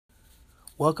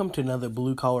Welcome to another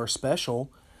Blue Collar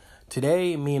Special.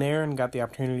 Today, me and Aaron got the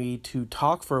opportunity to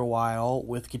talk for a while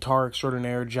with guitar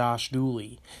extraordinaire Josh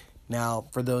Dooley. Now,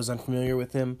 for those unfamiliar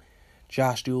with him,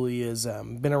 Josh Dooley has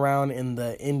been around in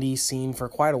the indie scene for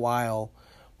quite a while,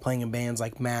 playing in bands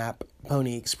like MAP,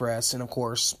 Pony Express, and of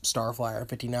course, Starflyer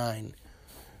 59.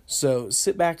 So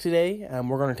sit back today.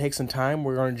 We're going to take some time.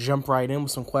 We're going to jump right in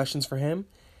with some questions for him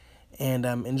and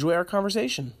enjoy our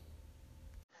conversation.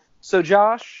 So,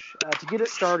 Josh, to get it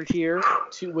started here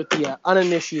with the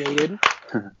uninitiated,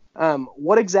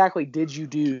 what exactly did you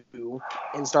do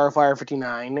in Starflyer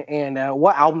 59, and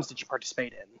what albums did you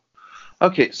participate in?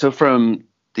 Okay, so from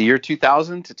the year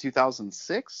 2000 to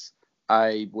 2006,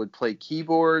 I would play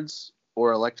keyboards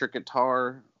or electric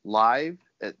guitar live,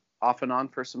 off and on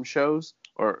for some shows.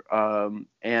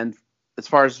 And as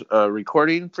far as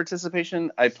recording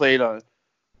participation, I played on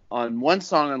one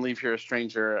song on Leave Here a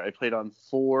Stranger. I played on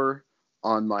 4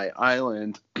 on My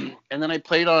Island. And then I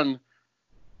played on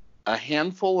a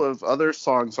handful of other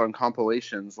songs on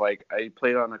compilations. Like I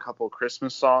played on a couple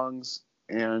Christmas songs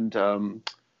and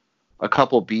a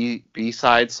couple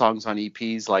B-side songs on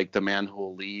EPs, like The Man Who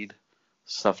Will Lead,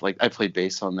 stuff like I played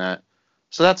bass on that.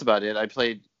 So that's about it. I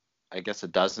played, I guess,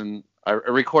 I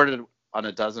recorded on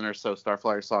a dozen or so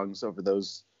Starflyer songs over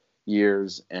those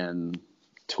years and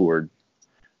toured.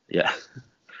 Yeah.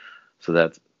 So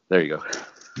there you go.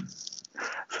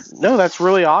 No, that's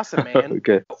really awesome, man.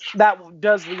 Okay. That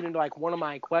does lead into like one of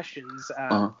my questions.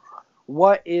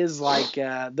 What is like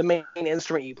the main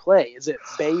instrument you play? Is it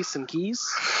bass and keys?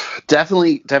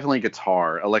 Definitely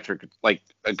guitar. Electric, like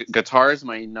guitar is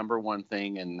my number one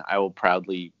thing, and I will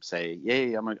proudly say,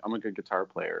 yay, I'm a good guitar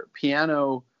player.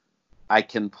 Piano, I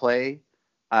can play.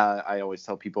 I always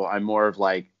tell people I'm more of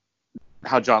like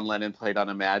how John Lennon played on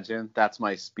Imagine. That's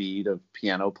my speed of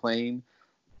piano playing.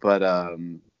 But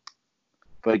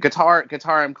guitar,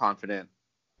 I'm confident.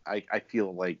 I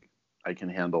feel like I can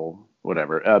handle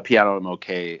whatever. Piano, I'm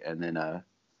okay, and then and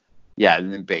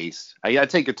then bass. I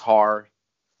take guitar.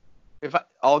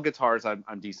 All guitars, I'm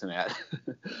decent at.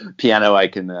 Piano, I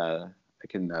can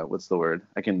what's the word?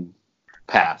 I can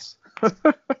pass.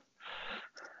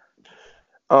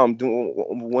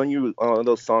 When you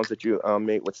those songs that you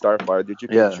made with Starflyer, did you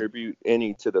contribute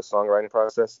any to the songwriting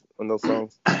process on those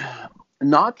songs?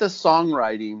 Not the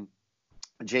songwriting.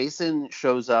 Jason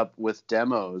shows up with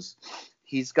demos.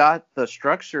 He's got the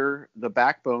structure, the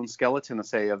backbone, skeleton,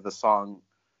 say, of the song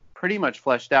pretty much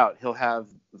fleshed out. He'll have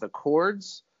the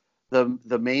chords, the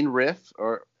main riff,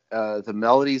 or the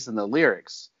melodies and the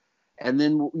lyrics. And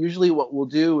then usually what we'll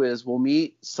do is we'll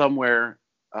meet somewhere,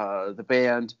 the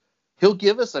band. He'll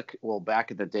give us back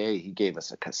in the day, he gave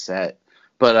us a cassette.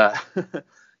 But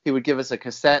he would give us a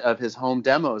cassette of his home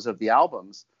demos of the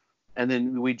albums. And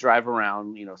then we'd drive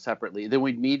around, separately. Then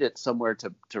we'd meet at somewhere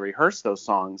to rehearse those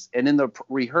songs. And in the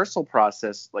rehearsal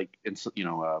process,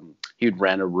 he'd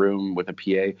rent a room with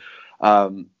a PA.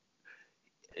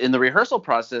 In the rehearsal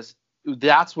process,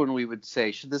 that's when we would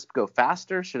say, should this go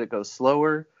faster? Should it go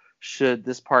slower? Should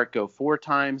this part go 4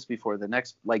 times before the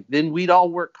next? Then we'd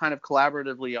all work kind of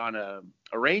collaboratively on a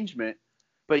arrangement.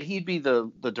 But he'd be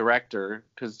the director,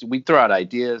 because we'd throw out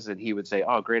ideas and he would say,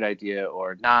 oh, great idea,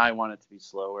 or nah, I want it to be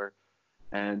slower.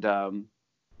 And then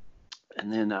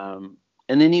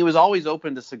he was always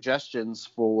open to suggestions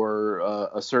for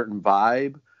a certain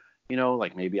vibe,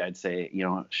 like maybe I'd say,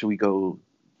 should I go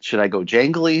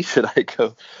jangly? Should I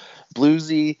go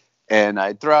bluesy? And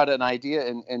I'd throw out an idea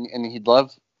and he'd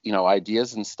love,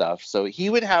 ideas and stuff. So he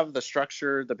would have the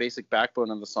structure, the basic backbone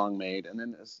of the song made. And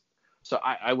then so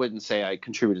I wouldn't say I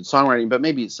contributed songwriting, but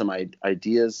maybe some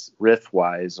ideas riff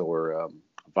wise or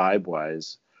vibe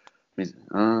wise.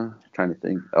 Trying to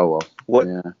think. Oh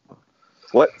well.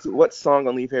 What song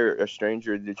on Leave Here a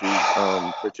Stranger did you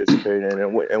participate in,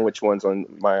 and which ones on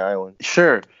My Island?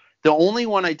 Sure. The only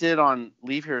one I did on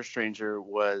Leave Here a Stranger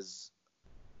was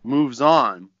Moves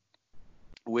On,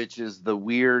 which is the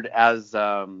weird as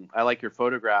I Like Your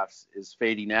Photographs is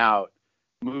fading out.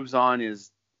 Moves On is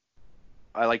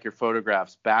I Like Your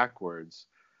Photographs backwards.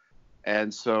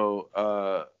 And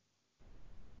so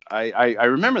I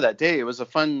remember that day. It was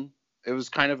it was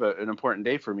kind of an important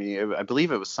day for me. I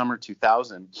believe it was summer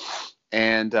 2000.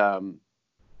 And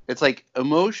it's like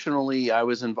emotionally I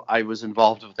was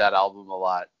involved with that album a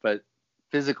lot, but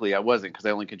physically I wasn't, because I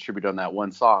only contributed on that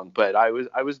one song. But I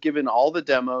was given all the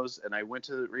demos and I went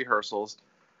to the rehearsals,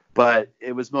 but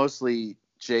it was mostly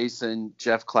Jason,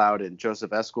 Jeff Cloud, and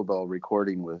Joseph Esquivel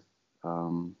recording with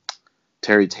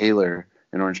Terry Taylor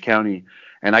in Orange County.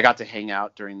 And I got to hang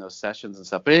out during those sessions and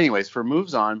stuff. But anyways, for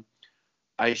Moves On,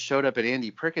 I showed up at Andy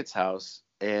Prickett's house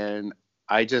and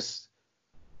I just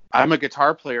I'm a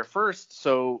guitar player first,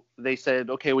 so they said,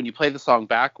 okay, when you play the song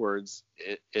backwards,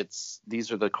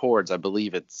 these are the chords. I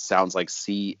believe it sounds like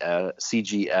C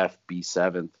G F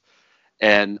B7,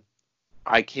 and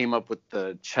I came up with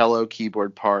the cello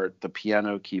keyboard part, the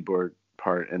piano keyboard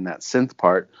part, and that synth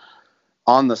part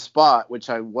on the spot, which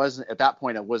I wasn't at that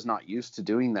point. I was not used to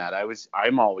doing that.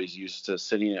 I'm always used to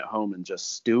sitting at home and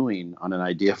just stewing on an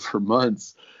idea for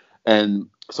months. And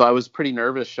so I was pretty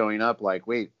nervous showing up, like,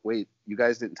 wait, you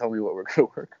guys didn't tell me what we're going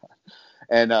to work on.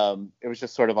 And it was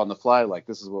just sort of on the fly, like,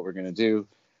 this is what we're going to do.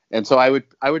 And so I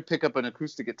would pick up an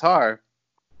acoustic guitar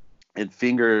and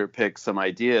finger pick some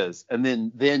ideas and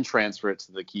then transfer it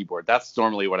to the keyboard. That's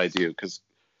normally what I do, because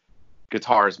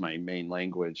guitar is my main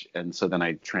language. And so then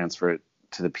I transfer it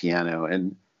to the piano.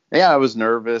 And yeah, I was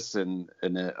nervous and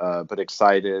but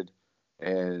excited.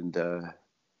 And I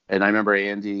remember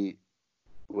Andy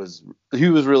was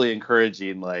really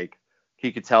encouraging. Like,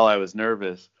 he could tell I was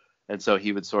nervous, and so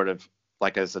he would sort of,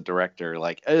 like, as a director,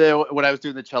 like, when I was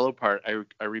doing the cello part,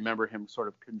 I remember him sort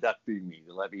of conducting me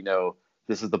to let me know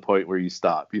this is the point where you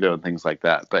stop, and things like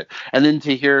that. And then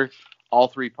to hear all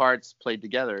three parts played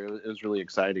together, it was really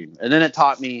exciting. And then it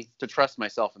taught me to trust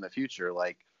myself in the future.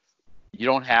 Like, you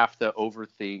don't have to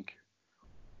overthink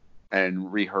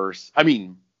and rehearse. I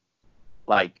mean,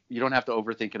 like, you don't have to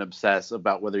overthink and obsess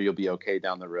about whether you'll be okay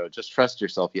down the road. Just trust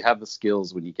yourself. You have the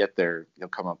skills. When you get there, you'll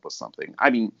come up with something. I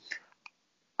mean,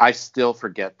 I still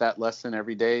forget that lesson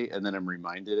every day, and then I'm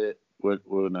reminded it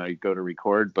when I go to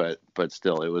record. But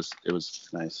still, it was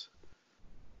nice.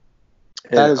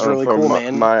 That is really cool,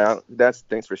 man.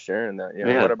 Thanks for sharing that.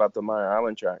 Yeah. What about the My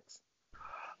Island tracks?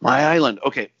 My Island.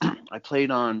 Okay, I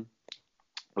played on.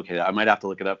 Okay, I might have to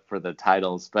look it up for the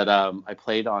titles, but I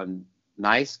played on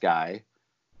Nice Guy.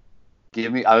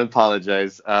 I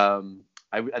apologize.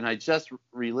 I just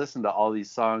re-listened to all these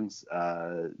songs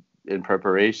in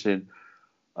preparation.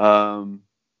 I'm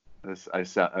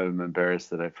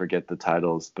embarrassed that I forget the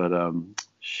titles, but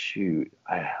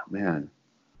man.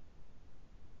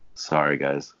 Sorry,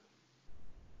 guys.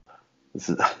 This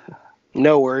is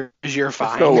no worries. You're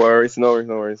fine. No worries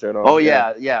at all. Oh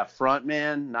yeah.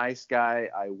 Frontman, Nice Guy,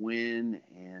 I Win,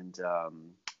 and I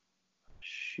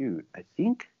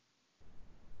think.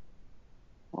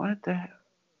 What the heck?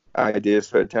 Ideas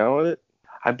for the Talented?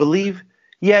 I believe.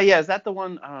 Yeah. Is that the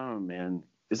one? Oh man,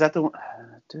 is that the one?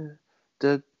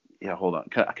 Yeah. Hold on.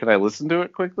 Can I listen to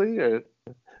it quickly? Or?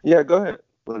 Yeah, go ahead.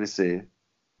 Let me see.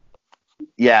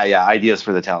 Yeah. Ideas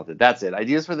for the Talented. That's it.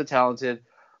 Ideas for the Talented.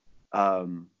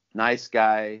 Nice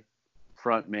Guy,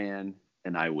 Frontman,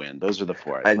 and I Win. Those are the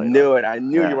four. I knew it. I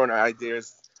knew you were on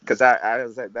Ideas, because I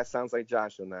was like, that sounds like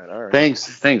Josh on that. All right.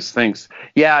 Thanks.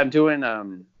 Yeah, I'm doing.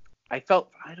 I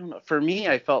don't know. For me,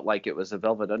 I felt like it was a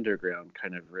Velvet Underground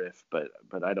kind of riff, but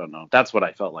I don't know. That's what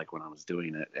I felt like when I was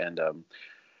doing it,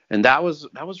 and that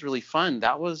was really fun.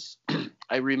 That was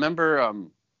I remember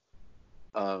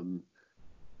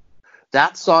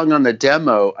that song on the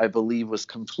demo, I believe, was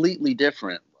completely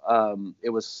different. It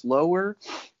was slower,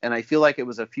 and I feel like it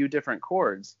was a few different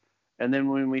chords. And then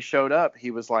when we showed up,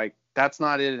 he was like, "That's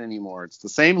not it anymore. It's the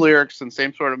same lyrics and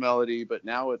same sort of melody, but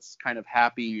now it's kind of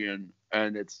happy and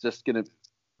it's just gonna."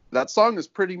 That song is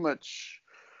pretty much,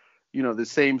 the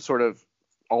same sort of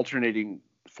alternating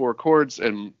four chords,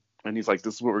 and he's like,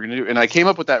 "This is what we're gonna do." And I came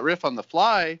up with that riff on the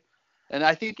fly, and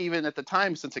I think even at the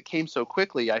time, since it came so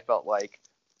quickly, I felt like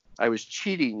I was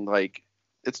cheating. Like,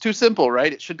 it's too simple,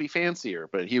 right? It should be fancier.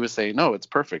 But he was saying, no, it's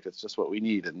perfect. It's just what we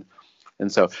need.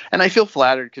 And so I feel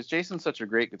flattered, because Jason's such a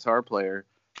great guitar player.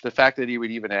 The fact that he would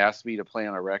even ask me to play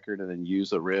on a record and then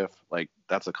use a riff, like,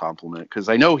 that's a compliment, because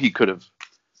I know he could have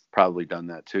probably done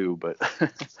that too. But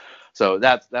so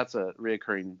that's a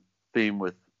reoccurring theme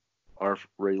with our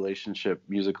relationship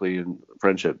musically and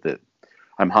friendship, that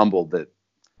I'm humbled that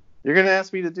you're going to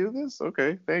ask me to do this.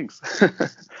 Okay, thanks.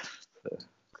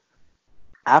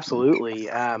 Absolutely.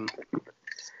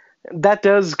 That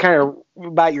does kind of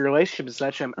about your relationship and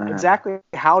such. Exactly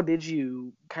how did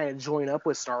you kind of join up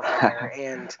with Starfire?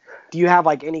 And do you have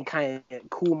like any kind of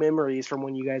cool memories from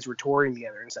when you guys were touring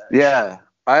together and such? Yeah,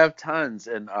 I have tons,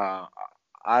 and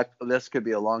this could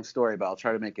be a long story, but I'll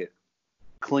try to make it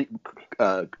clean,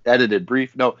 edited,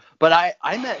 brief. No, but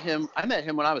I met him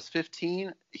when I was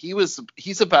 15.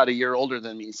 He's about a year older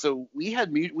than me, so we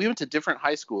went to different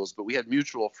high schools, but we had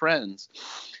mutual friends,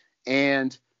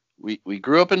 and we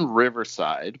grew up in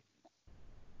Riverside,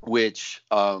 which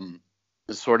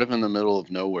is sort of in the middle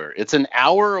of nowhere. It's an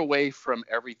hour away from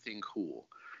everything cool.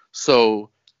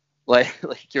 So like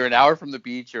you're an hour from the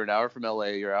beach, you're an hour from LA,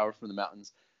 you're an hour from the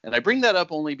mountains. And I bring that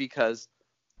up only because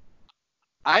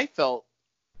I felt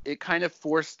it kind of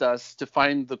forced us to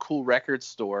find the cool record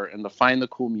store and to find the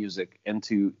cool music and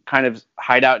to kind of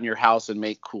hide out in your house and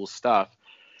make cool stuff.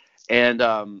 And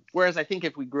whereas I think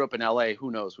if we grew up in LA,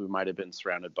 who knows, we might have been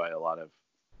surrounded by a lot of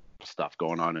stuff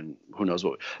going on and who knows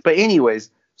what. But anyways,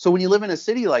 so when you live in a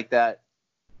city like that,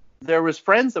 there was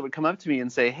friends that would come up to me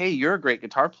and say, hey, you're a great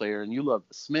guitar player and you love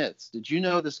the Smiths. Did you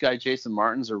know this guy Jason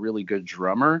Martin's a really good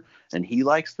drummer and he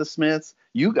likes the Smiths?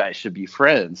 You guys should be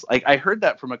friends. Like, I heard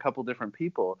that from a couple different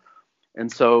people.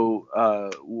 And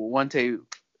so one day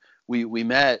we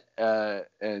met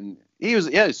and he was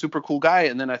a super cool guy.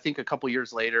 And then I think a couple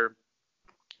years later,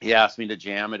 he asked me to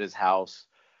jam at his house.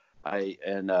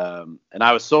 And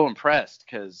I was so impressed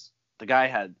because the guy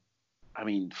had, I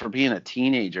mean, for being a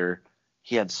teenager,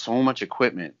 he had so much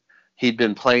equipment. He'd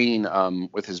been playing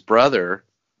with his brother.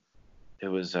 It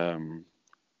was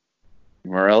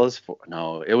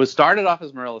it was started off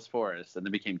as Morella's Forest and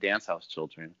then became Dance House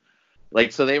Children.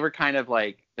 Like, so they were kind of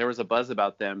like, there was a buzz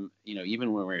about them, you know,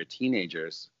 even when we were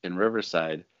teenagers in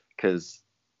Riverside, because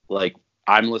like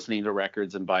I'm listening to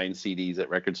records and buying CDs at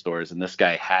record stores, and this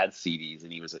guy had CDs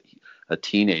and he was a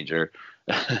teenager.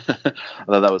 I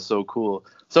thought that was so cool.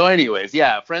 So anyways,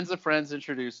 yeah, friends of friends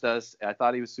introduced us. I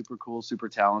thought he was super cool, super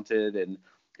talented,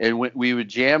 and we would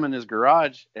jam in his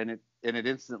garage, and it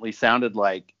instantly sounded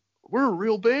like we're a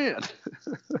real band.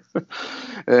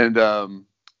 And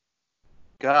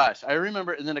gosh, I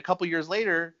remember. And then a couple years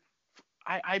later,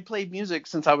 I played music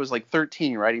since I was like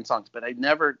 13, writing songs, but I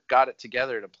never got it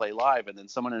together to play live. And then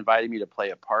someone invited me to play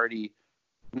a party,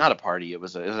 not a party, it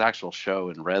was an actual show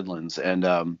in Redlands, and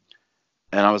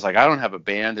I was like, I don't have a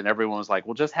band. And everyone was like,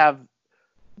 well, just have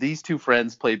these two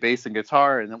friends play bass and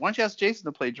guitar. And then why don't you ask Jason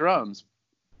to play drums?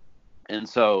 And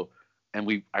so,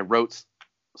 I wrote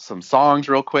some songs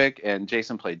real quick and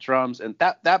Jason played drums. And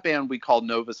that band we called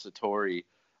Nova Satori.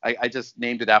 I just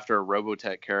named it after a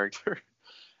Robotech character.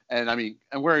 And I mean,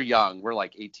 and we're young, we're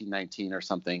like 18, 19 or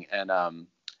something. And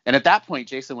at that point,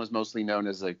 Jason was mostly known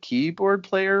as a keyboard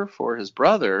player for his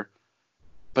brother,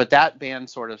 but that band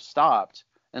sort of stopped.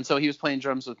 And so he was playing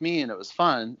drums with me, and it was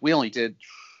fun. We only did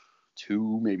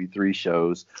 2, maybe 3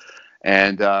 shows.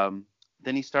 And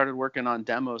then he started working on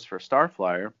demos for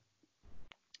Starflyer.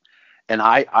 And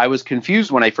I was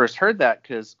confused when I first heard that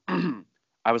because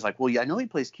I was like, well, yeah, I know he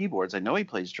plays keyboards. I know he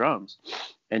plays drums.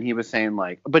 And he was saying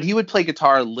like, but he would play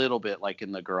guitar a little bit like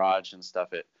in the garage and stuff.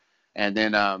 And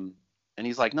then and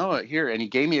he's like, no, here. And he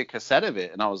gave me a cassette of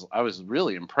it. And I was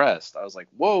really impressed. I was like,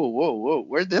 whoa,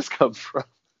 where'd this come from?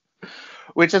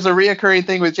 Which is a reoccurring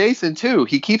thing with Jason too.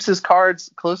 He keeps his cards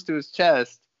close to his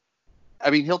chest. I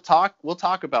mean, we'll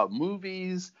talk about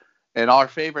movies and our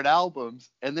favorite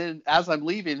albums. And then as I'm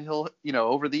leaving, he'll, you know,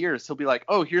 over the years, he'll be like,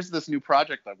 oh, here's this new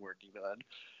project I'm working on.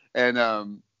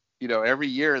 And, you know, every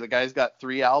year the guy's got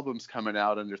 3 albums coming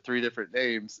out under 3 different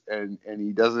names, and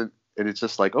he doesn't, and it's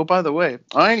just like, oh, by the way.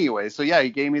 Anyway, so yeah,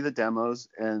 he gave me the demos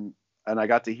and I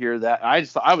got to hear that.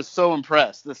 I was so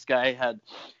impressed. This guy had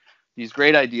these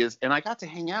great ideas, and I got to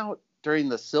hang out during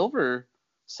the Silver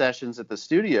sessions at the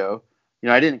studio. You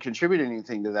know, I didn't contribute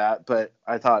anything to that, but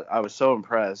I thought I was so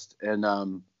impressed. And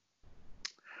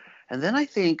then I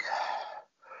think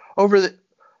over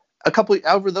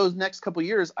those next couple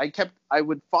years, I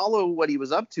would follow what he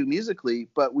was up to musically,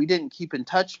 but we didn't keep in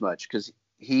touch much because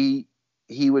he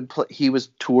was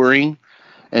touring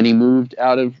and he moved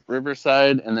out of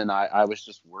Riverside, and then I was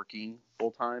just working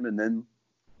full time. And then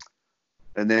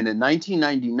in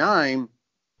 1999,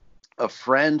 a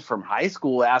friend from high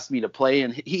school asked me to play,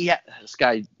 and this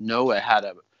guy Noah had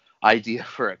an idea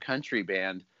for a country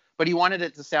band, but he wanted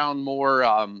it to sound more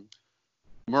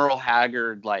Merle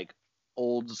Haggard, like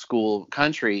old school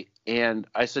country. And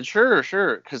I said, sure,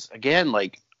 because again,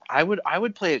 like I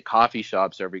would play at coffee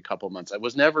shops every couple months. I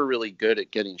was never really good at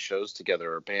getting shows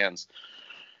together or bands,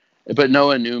 but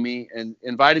Noah knew me and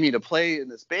invited me to play in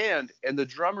this band, and the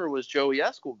drummer was Joey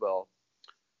Esquivel.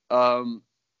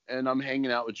 And I'm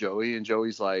hanging out with Joey, and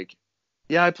Joey's like,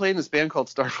 yeah, I play in this band called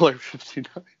Starflyer 59.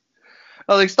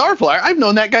 I was like, Starflyer? I've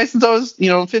known that guy since I was,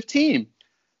 15.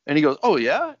 And he goes, oh,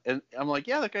 yeah? And I'm like,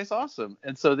 yeah, that guy's awesome.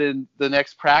 And so then the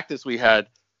next practice we had,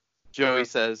 Joey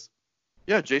says,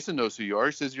 yeah, Jason knows who you are.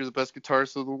 He says you're the best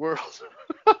guitarist in the world.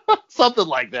 Something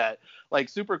like that. Like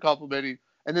super complimenting.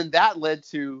 And then that led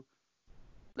to,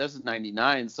 this is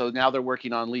 99. So now they're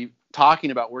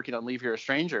talking about working on Leave Here a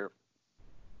Stranger.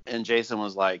 And Jason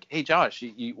was like, hey, Josh,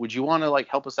 would you want to like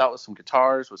help us out with some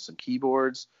guitars, with some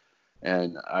keyboards?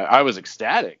 And I was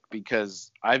ecstatic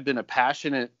because I've been a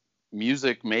passionate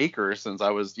music maker since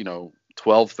I was,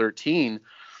 12, 13,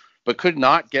 but could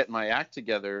not get my act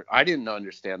together. I didn't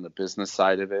understand the business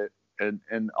side of it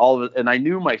and all of it. And I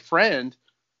knew my friend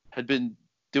had been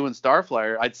doing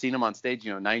Starflyer. I'd seen him on stage,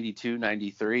 92,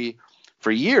 93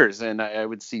 for years. And I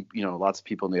would see, lots of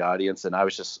people in the audience. And I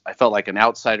felt like an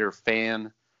outsider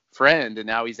fan friend. And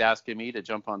now he's asking me to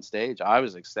jump on stage. I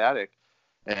was ecstatic.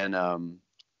 And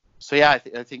so, yeah,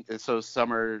 I think so.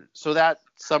 That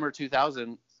summer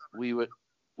 2000, we would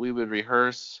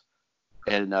rehearse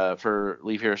and for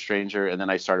Leave Here a Stranger. And then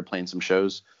I started playing some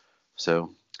shows.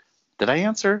 So did I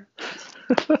answer?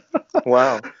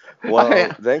 Wow.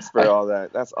 Well, thanks for all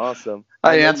that. That's awesome.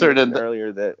 I answered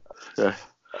earlier that.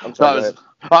 I'm sorry.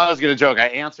 I was gonna joke. I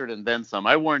answered and then some.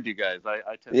 I warned you guys. I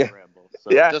tend to ramble.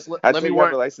 So yeah. Just let me warn. You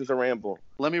have a license to ramble.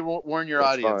 Let me warn your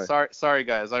audience. Fine. Sorry,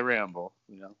 guys. I ramble.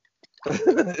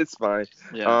 It's fine.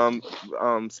 Yeah.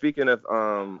 Speaking of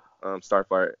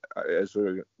Starflyer, as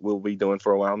we'll be doing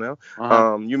for a while now.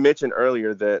 Uh-huh. You mentioned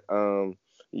earlier that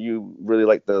you really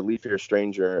like the Leave Here a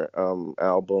Stranger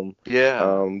album.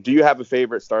 Yeah. Do you have a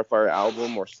favorite Starflyer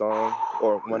album or song,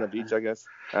 or one of each? I guess.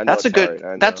 That's a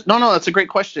great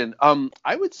question.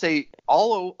 I would say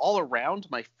all around,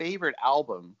 my favorite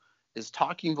album is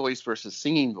Talking Voice versus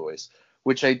Singing Voice,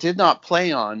 which I did not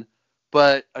play on.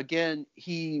 But again,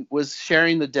 he was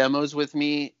sharing the demos with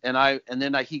me,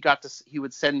 he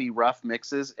would send me rough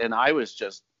mixes, and I was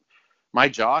just, my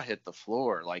jaw hit the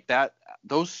floor like that.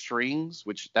 Those strings,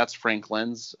 which that's Frank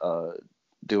Lenz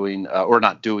doing, or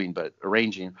not doing, but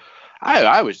arranging.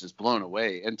 I was just blown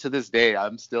away, and to this day,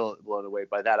 I'm still blown away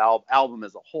by that album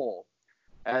as a whole.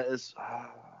 I'm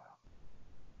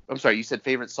sorry, you said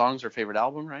favorite songs or favorite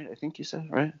album, right? I think you said,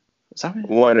 right? Is that right?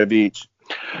 One of each.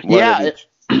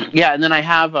 Yeah, and then I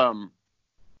have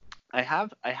I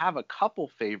have a couple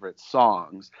favorite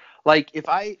songs. Like if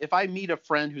I meet a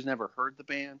friend who's never heard the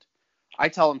band, I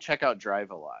tell them check out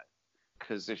Drive a Lot,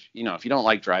 because if you don't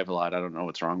like Drive a Lot, I don't know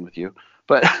what's wrong with you.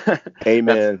 But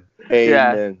Amen.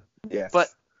 Yeah. Yes.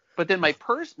 But then my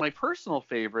personal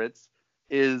favorites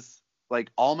is like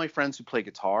All My Friends Who Play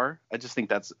Guitar. I just think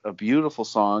that's a beautiful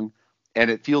song,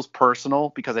 and it feels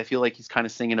personal because I feel like he's kind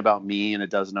of singing about me and a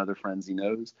dozen other friends he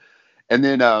knows. And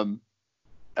then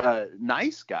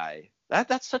Nice Guy.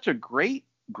 That's such a great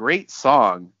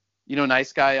song.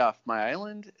 Nice Guy Off My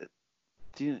Island.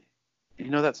 Do you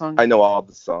know that song? I know all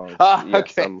the songs. Yes,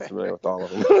 okay. I'm familiar with all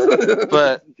of them.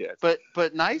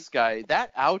 but Nice Guy,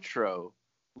 that outro,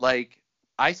 like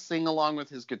I sing along with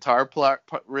his guitar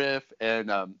riff, and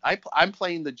I'm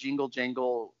playing the jingle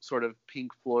jangle sort of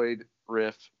Pink Floyd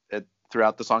riff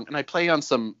throughout the song, and I play on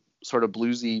some sort of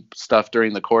bluesy stuff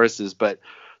during the choruses. But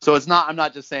so I'm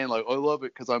not just saying like, oh, I love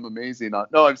it because I'm amazing.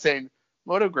 No, I'm saying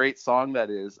what a great song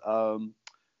that is.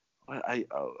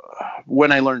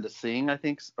 When I Learned to Sing, I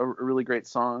think is a really great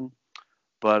song.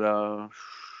 But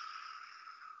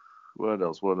what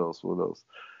else?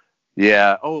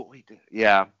 Yeah. Oh wait.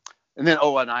 Yeah. And then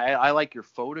and I like Your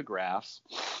Photographs.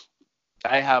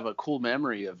 I have a cool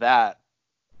memory of that.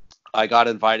 I got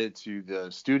invited to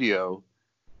the studio,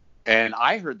 and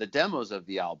I heard the demos of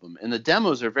the album, and the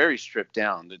demos are very stripped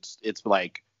down. It's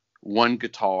like one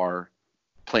guitar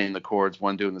playing the chords,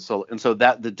 one doing the solo, and so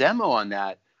that the demo on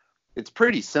that, it's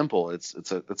pretty simple. It's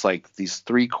like these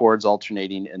three chords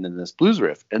alternating, and then this blues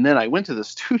riff. And then I went to the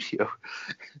studio,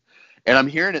 and I'm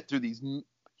hearing it through these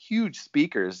huge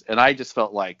speakers, and I just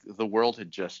felt like the world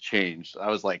had just changed. I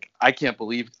was like, I can't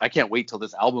wait till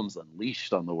this album's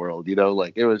unleashed on the world.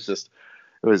 Like it was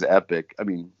epic. I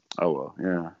mean, oh well,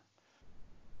 yeah.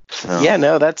 Yeah,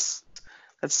 no, that's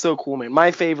so cool, man.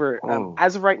 My favorite,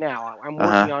 as of right now, I'm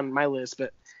working on my list,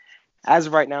 but as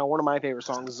of right now, one of my favorite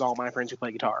songs is All My Friends Who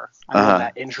Play Guitar. I love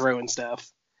that intro and stuff.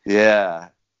 Yeah.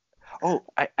 Oh,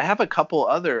 I have a couple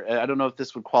other. I don't know if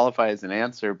this would qualify as an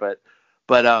answer, but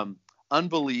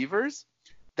Unbelievers.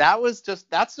 That's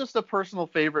just a personal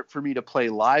favorite for me to play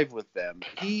live with them.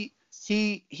 He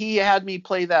had me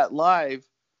play that live,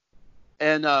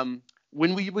 and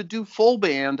when we would do full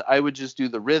band, I would just do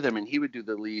the rhythm and he would do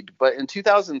the lead. But in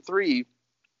 2003,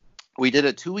 we did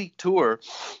a 2-week tour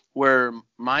where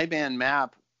my band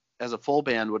MAP as a full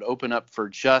band would open up for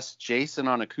just Jason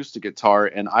on acoustic guitar,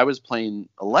 and I was playing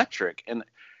electric. And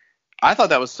I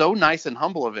thought that was so nice and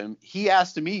humble of him. He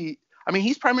asked me, I mean,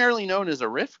 he's primarily known as a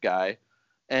riff guy,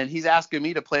 and he's asking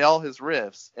me to play all his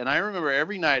riffs. And I remember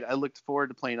every night I looked forward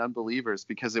to playing Unbelievers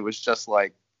because it was just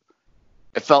like,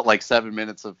 it felt like 7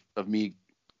 minutes of me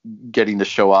getting to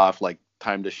show off, like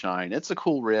Time to Shine. It's a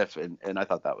cool riff, and I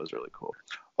thought that was really cool.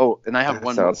 Oh, and I have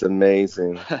one more. Sounds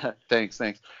amazing. Thanks.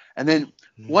 And then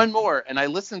one more, and I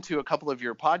listened to a couple of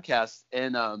your podcasts,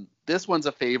 and this one's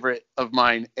a favorite of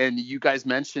mine, and you guys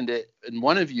mentioned it, and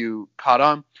one of you caught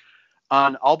on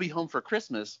I'll Be Home for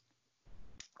Christmas.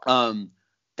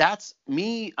 That's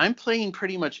me. I'm playing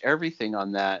pretty much everything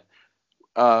on that.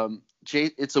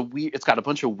 it's got a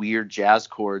bunch of weird jazz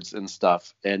chords and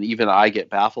stuff, and even I get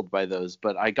baffled by those.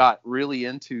 But I got really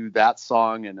into that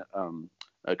song and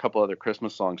a couple other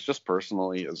Christmas songs just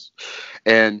personally,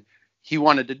 and he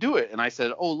wanted to do it, and I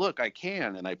said, "Oh, look, I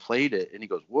can," and I played it, and he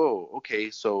goes, "Whoa,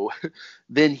 okay." So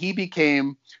then he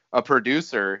became a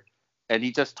producer, and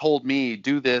he just told me,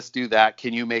 "Do this, do that.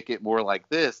 Can you make it more like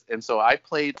this?" And so I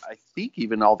played, I think,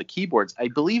 even all the keyboards. I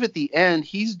believe at the end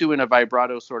he's doing a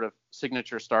vibrato sort of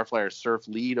signature Starflyer surf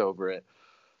lead over it,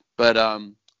 but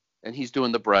and he's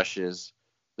doing the brushes,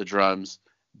 the drums,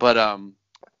 but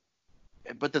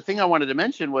the thing I wanted to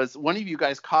mention was one of you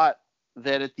guys caught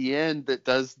that at the end that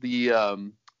does the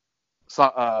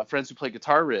Friends Who Play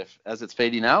Guitar riff as it's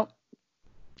fading out.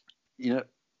 You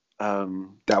know,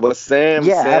 that was Sam.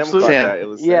 Yeah, Sam absolutely. caught that. It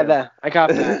was Sam. I got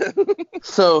that.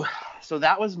 So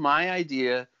that was my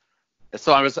idea.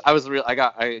 So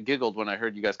I giggled when I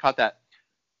heard you guys caught that.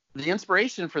 The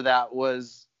inspiration for that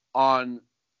was on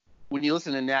when you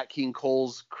listen to Nat King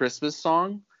Cole's Christmas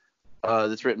song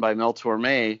that's written by Mel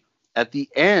Torme. At the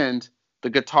end, the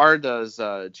guitar does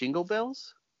Jingle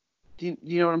Bells. Do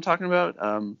you know what I'm talking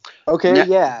about? Okay,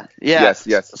 yeah.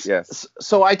 Yes.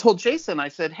 So I told Jason, I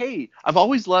said, hey, I've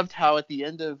always loved how at the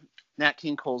end of Nat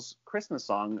King Cole's Christmas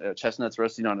song, Chestnuts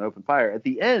Roasting on an Open Fire, at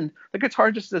the end, the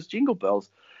guitar just does Jingle Bells.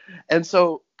 And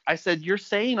so I said, you're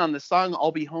saying on the song,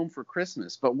 I'll be home for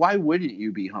Christmas, but why wouldn't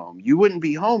you be home? You wouldn't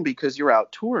be home because you're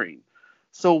out touring.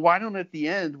 So why don't at the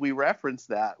end we reference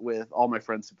that with All My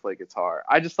Friends Who Play Guitar?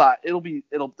 I just thought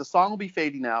the song will be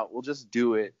fading out. We'll just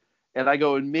do it. And I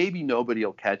go, and maybe nobody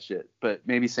will catch it, but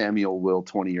maybe Samuel will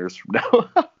 20 years from now.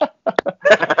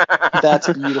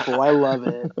 That's beautiful. I love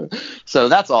it. So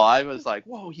that's all. I was like,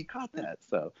 whoa, he caught that.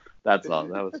 So that's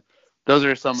all. Those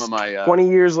are some of my 20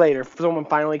 years later, someone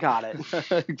finally caught it.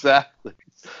 Exactly.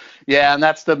 Yeah, and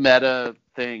that's the meta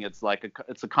thing. It's like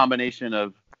it's a combination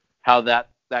of how that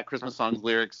Christmas song's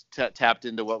lyrics tapped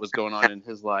into what was going on in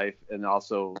his life, and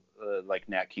also like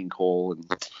Nat King Cole. And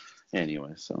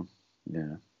anyway, so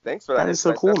yeah. Thanks for that. That is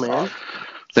so cool, man.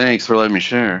 Thanks for letting me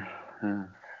share.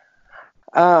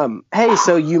 Yeah. Hey,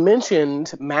 so you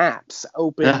mentioned Maps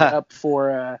opened up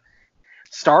for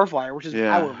Starflyer, which is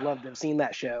I would have loved to have seen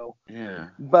that show. Yeah.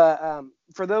 But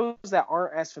for those that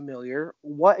aren't as familiar,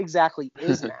 what exactly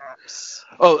is Maps?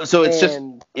 Oh, so it's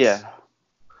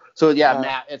So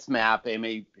it's Map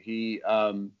M-A-P.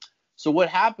 So what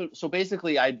happened? So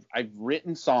basically, I've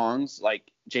written songs. Like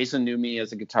Jason knew me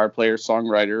as a guitar player,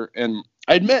 songwriter, and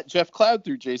I'd met Jeff Cloud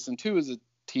through Jason too as a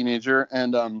teenager.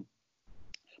 And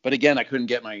but again, I couldn't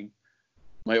get my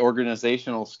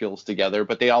organizational skills together.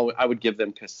 But I would give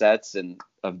them cassettes and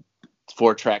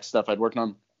 4-track stuff I'd worked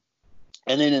on.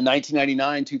 And then in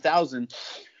 1999, 2000,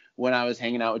 when I was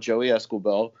hanging out with Joey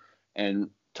Escobar and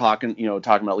talking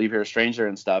about Leave Here a Stranger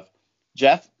and stuff,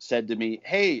 Jeff said to me,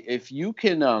 hey, if you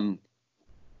can,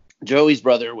 Joey's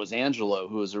brother was Angelo,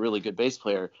 who was a really good bass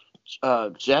player.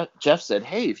 Jeff said,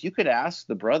 hey, if you could ask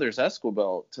the brothers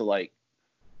Escobar to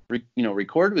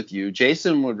record with you,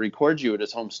 Jason would record you at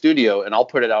his home studio and I'll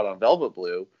put it out on Velvet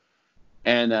Blue.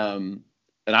 And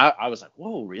I was like,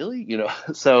 whoa, really?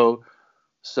 So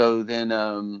then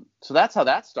that's how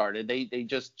that started. They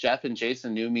just, Jeff and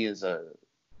Jason knew me as a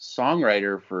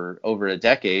songwriter for over a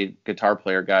decade, guitar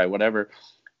player, guy, whatever.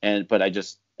 So they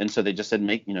just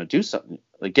said, do something,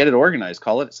 like get it organized,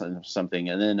 call it something.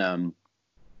 And then,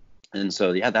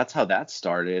 that's how that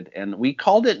started. And we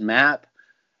called it Map.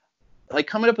 Like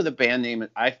coming up with a band name,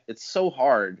 it's so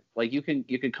hard. Like you can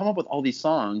come up with all these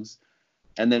songs,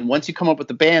 and then once you come up with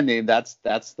the band name, that's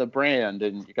the brand,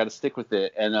 and you got to stick with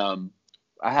it. And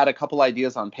I had a couple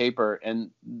ideas on paper,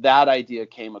 and that idea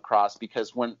came across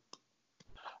because when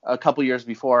a couple years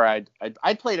before, I'd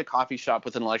played a coffee shop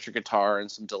with an electric guitar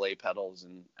and some delay pedals,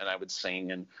 and I would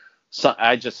sing, and so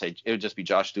I'd just say it would just be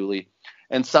Josh Dooley.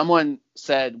 And someone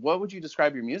said, "What would you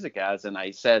describe your music as?" And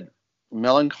I said,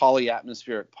 "Melancholy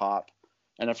atmospheric pop."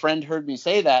 And a friend heard me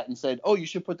say that and said, "Oh, you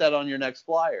should put that on your next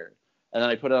flyer." And then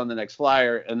I put it on the next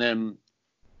flyer, and then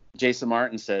Jason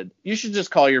Martin said, "You should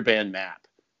just call your band Map,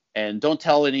 and don't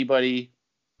tell anybody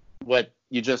what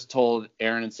you just told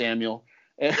Aaron and Samuel."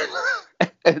 And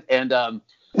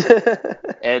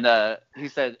he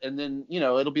said, and then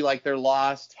it'll be like they're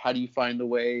lost. How do you find the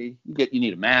way? You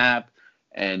need a map,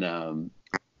 and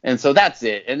so that's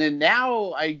it. And then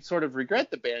now I sort of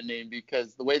regret the band name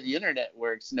because the way the internet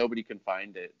works, nobody can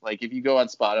find it. Like if you go on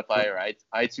Spotify or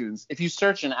iTunes, if you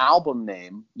search an album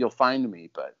name, you'll find me.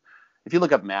 But if you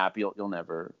look up Map, you'll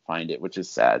never find it, which is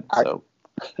sad. So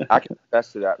I can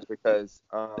attest to that because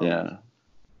yeah,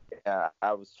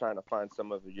 I was trying to find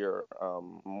some of your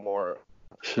more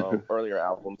earlier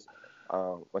albums.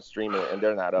 on streaming, and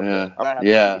they're not up Yeah.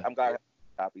 there. I'm glad I have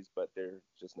copies, but they're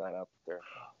just not up there.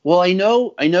 Well, I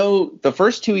know the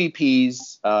first two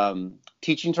EPs,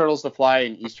 Teaching Turtles to Fly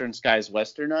and Eastern Skies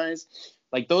Westernized,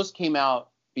 like those came out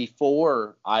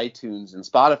before iTunes and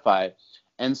Spotify.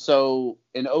 And so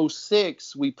in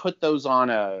 2006, we put those on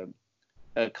a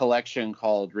collection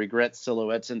called Regrets,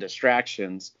 Silhouettes, and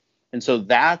Distractions. And so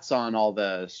that's on all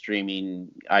the streaming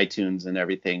iTunes and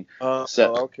everything.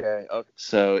 Okay.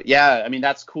 So, yeah, I mean,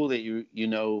 that's cool that you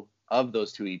know of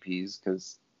those two EPs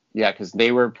because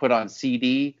they were put on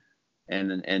CD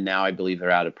and now I believe they're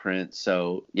out of print.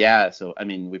 So, yeah, I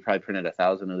mean, we probably printed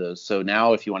 1,000 of those. So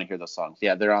now if you want to hear those songs,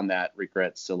 yeah, they're on that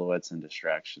Regrets, Silhouettes, and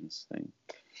Distractions thing.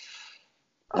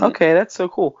 Okay, that's so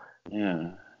cool.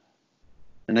 Yeah.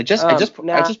 And I just put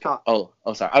out.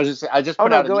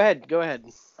 Go ahead.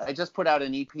 I just put out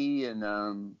an EP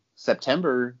in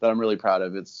September that I'm really proud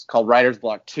of. It's called Writer's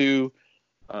Block 2,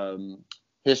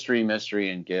 History, Mystery,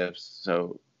 and Gifts.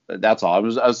 So that's all. I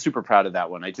was super proud of that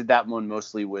one. I did that one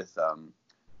mostly with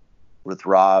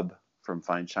Rob from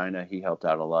Fine China. He helped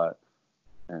out a lot,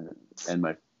 and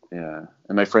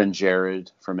my friend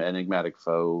Jared from Enigmatic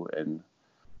Foe. And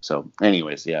so,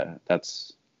 anyways, yeah,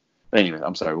 that's. Anyway,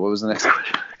 I'm sorry. What was the next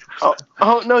question?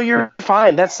 Oh no, you're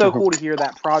fine. That's so cool to hear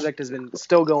that project has been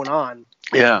still going on.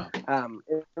 Yeah.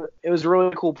 It was a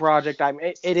really cool project.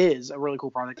 It is a really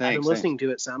cool project. I've been listening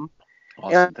to it some.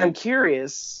 Awesome, and I'm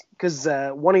curious because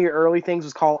one of your early things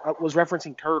was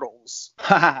referencing turtles.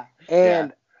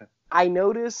 And I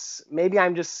notice, maybe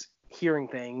I'm just hearing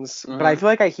things, but I feel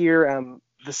like I hear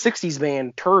the 60s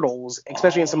band Turtles,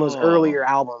 especially in some of those earlier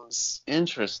albums.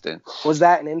 Interesting. Was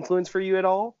that an influence for you at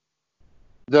all?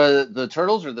 The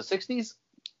Turtles or the 60s?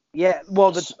 Yeah,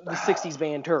 well, the 60s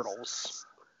band Turtles.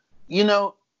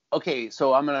 Okay,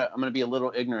 so I'm gonna be a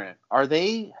little ignorant. Are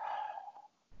they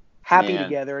Happy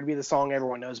Together? It'd be the song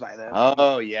everyone knows by then.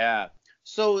 Oh yeah.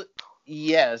 So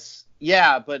yes,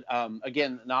 yeah, but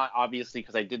again, not obviously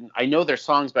because I know their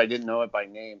songs, but I didn't know it by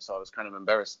name, so I was kind of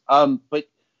embarrassed. But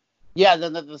yeah,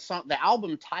 the song, the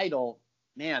album title,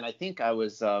 man, I think I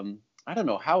was I don't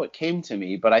know how it came to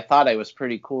me, but I thought I was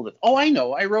pretty cool. I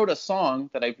know. I wrote a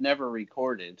song that I've never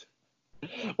recorded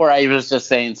where I was just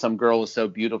saying some girl was so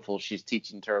beautiful, she's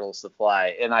teaching turtles to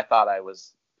fly. And I thought I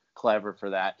was clever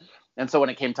for that. And so when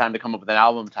it came time to come up with an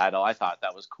album title, I thought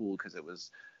that was cool because it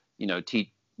was,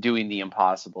 doing the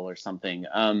impossible or something.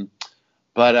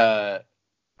 But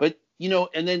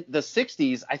and then the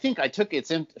 60s, I think I took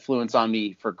its influence on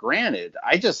me for granted.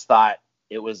 I just thought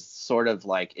it was sort of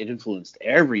like it influenced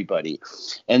everybody.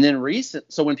 And then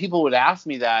so when people would ask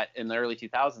me that in the early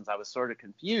 2000s, I was sort of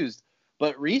confused.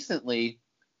 But recently,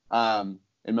 and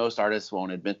most artists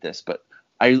won't admit this, but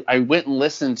I went and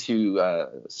listened to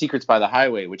Secrets by the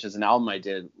Highway, which is an album I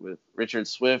did with Richard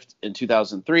Swift in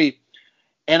 2003.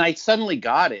 And I suddenly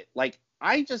got it. Like,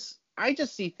 I just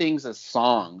see things as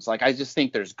songs. Like, I just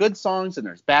think there's good songs and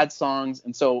there's bad songs.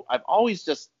 And so I've always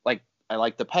just, like, I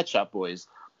like the Pet Shop Boys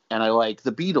and I like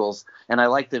the Beatles and I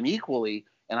like them equally.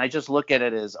 And I just look at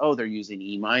it as, oh, they're using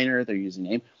E minor, they're using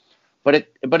A. But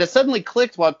it suddenly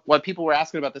clicked what people were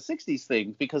asking about the 60s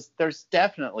thing, because there's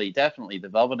definitely the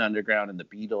Velvet Underground and the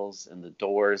Beatles and the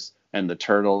Doors and the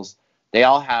Turtles. They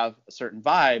all have a certain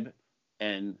vibe,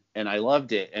 and I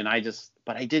loved it. And I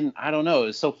don't know. It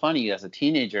was so funny as a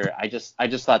teenager. I just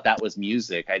thought that was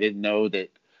music. I didn't know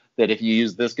that if you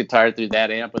use this guitar through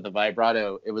that amp with a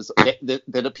vibrato, it was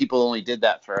that people only did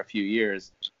that for a few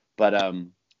years. But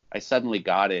I suddenly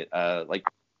got it a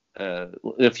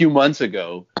few months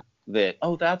ago.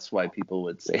 That's why people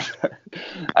would say that.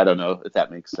 I don't know if that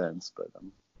makes sense, but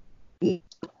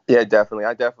yeah, definitely.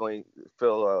 I definitely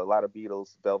feel a lot of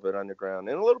Beatles, Velvet Underground,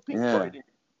 and a little Pink Floyd.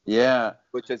 Yeah,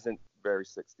 which isn't very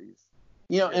 60s.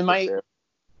 And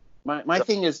my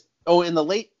thing is, in the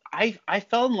late, I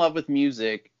fell in love with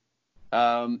music.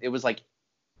 It was like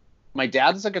my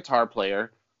dad's a guitar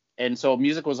player. And so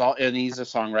music was and he's a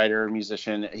songwriter,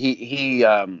 musician.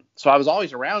 So I was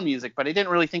always around music, but I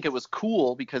didn't really think it was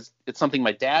cool because it's something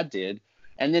my dad did.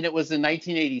 And then it was in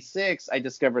 1986 I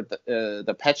discovered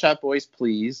the Pet Shop Boys,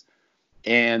 Please,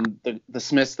 and the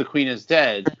Smiths, The Queen Is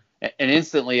Dead. And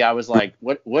instantly I was like,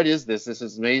 what is this? This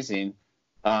is amazing.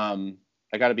 I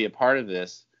got to be a part of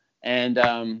this. And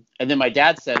then my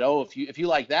dad said, oh, if you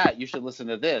like that, you should listen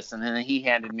to this. And then he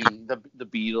handed me the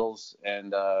Beatles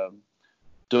and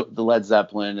the Led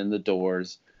Zeppelin and the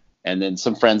Doors, and then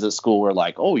some friends at school were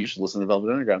like, "Oh, you should listen to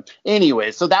Velvet Underground."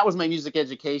 Anyway, so that was my music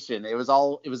education. It was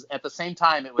at the same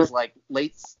time. It was like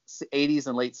late 80s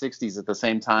and late 60s at the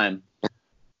same time.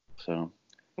 So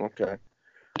okay,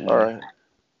 yeah. All right.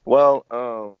 Well,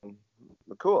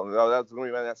 Cool. No, that was going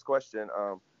to be my next question.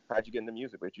 How'd you get into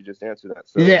music? But you just answered that.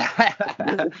 So. Yeah.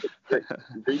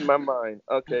 Reading my mind.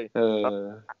 Okay.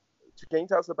 Can you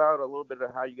tell us about a little bit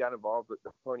of how you got involved with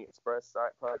the Pony Express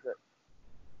side project?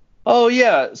 Oh,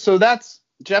 yeah. So that's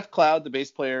Jeff Cloud, the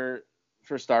bass player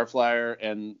for Starflyer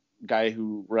and guy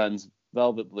who runs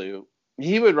Velvet Blue.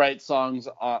 He would write songs,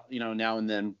 now and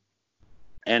then,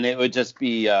 and it would just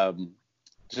be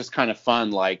just kind of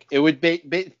fun. Like it would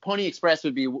be Pony Express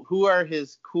would be who are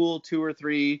his cool 2 or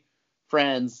 3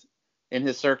 friends in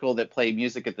his circle that play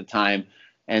music at the time.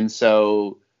 And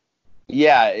so,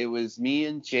 yeah, it was me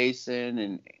and Jason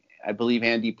and I believe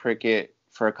Andy Prickett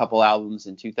for a couple albums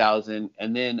in 2000.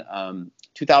 And then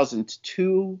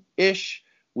 2002-ish,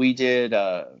 we did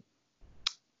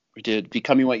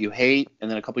Becoming What You Hate. And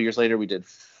then a couple years later, we did,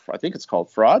 I think it's called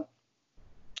Fraud.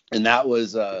 And that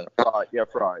was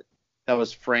Fraud. That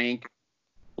was Frank,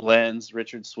 Lenz,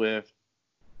 Richard Swift,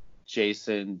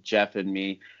 Jason, Jeff, and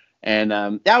me. And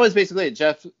that was basically it.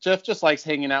 Jeff just likes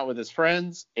hanging out with his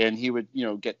friends, and he would,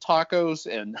 get tacos,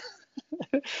 and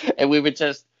and we would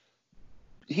just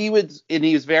he was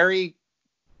very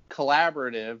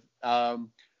collaborative.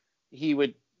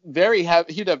 He'd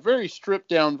have very stripped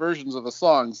down versions of the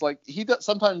songs. Like he does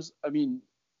sometimes. I mean,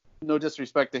 no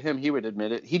disrespect to him, he would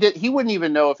admit it. He wouldn't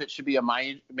even know if it should be a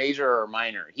major or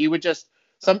minor. He would just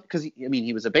because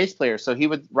he was a bass player, so he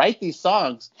would write these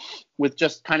songs with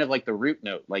just kind of like the root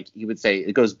note. Like he would say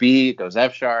it goes B, it goes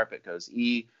F sharp, it goes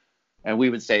E, and we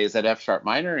would say, is that F sharp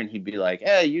minor? And he'd be like,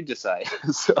 you decide.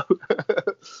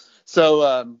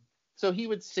 So he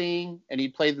would sing and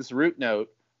he'd play this root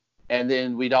note. And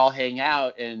then we'd all hang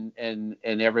out and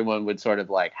everyone would sort of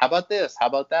like, how about this? How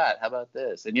about that? How about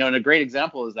this? And, and a great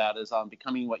example is on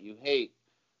Becoming What You Hate.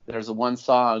 There's one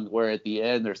song where at the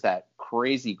end there's that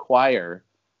crazy choir.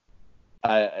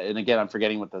 And again, I'm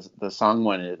forgetting what the song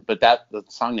one is, but the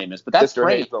song name is. But that's Mr.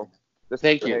 Frank. Hazel.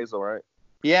 Thank you. Hazel, right?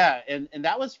 Yeah, and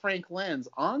that was Frank Lenz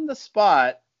on the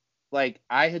spot. Like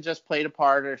I had just played a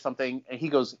part or something, and he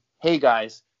goes, "Hey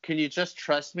guys, can you just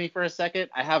trust me for a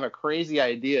second? I have a crazy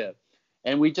idea."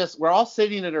 And we're all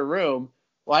sitting in a room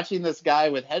watching this guy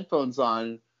with headphones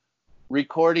on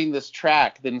recording this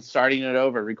track, then starting it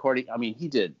over, recording. I mean, he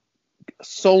did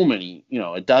so many,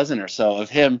 a dozen or so of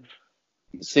him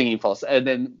singing false. And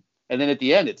then at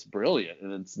the end, it's brilliant.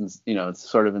 And it's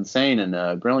sort of insane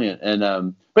and brilliant.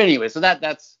 And but anyway, so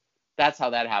that's how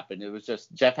that happened. It was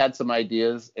just Jeff had some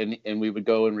ideas and we would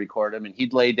go and record them and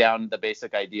he'd lay down the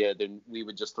basic idea. Then we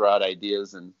would just throw out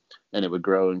ideas and it would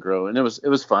grow and grow. And it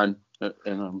was fun.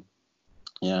 And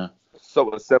yeah.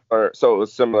 So it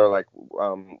was similar like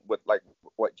with like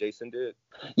what Jason did.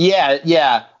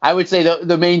 Yeah. I would say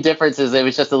the main difference is it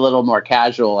was just a little more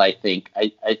casual. I think.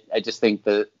 I just think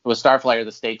with Starflyer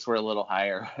the stakes were a little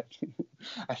higher.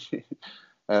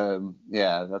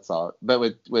 Yeah, that's all. But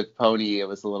with Pony it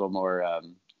was a little more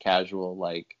casual.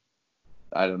 Like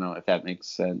I don't know if that makes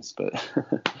sense, but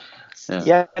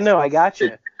yeah. No, I got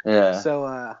you. Yeah.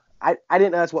 So I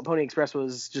didn't know that's what Pony Express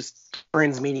was, just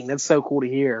friends meeting. That's so cool to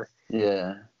hear.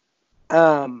 Yeah.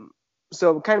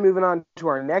 So kind of moving on to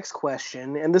our next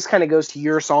question, and this kind of goes to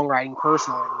your songwriting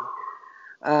personally.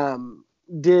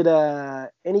 Did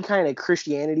any kind of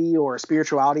Christianity or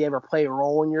spirituality ever play a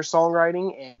role in your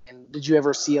songwriting? And did you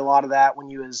ever see a lot of that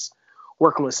when you was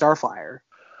working with Starflyer?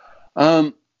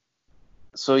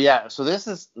 So this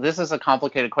is a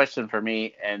complicated question for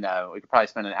me, and we could probably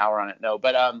spend an hour on it. No,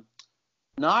 but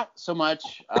not so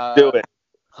much. Do it.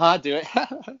 Do it.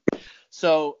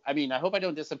 So, I mean, I hope I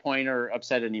don't disappoint or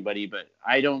upset anybody, but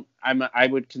I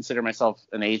would consider myself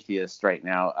an atheist right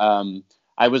now.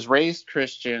 I was raised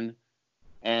Christian,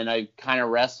 and I kind of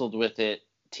wrestled with it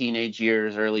teenage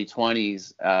years, early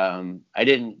 20s. I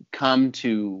didn't come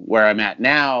to where I'm at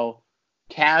now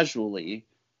casually.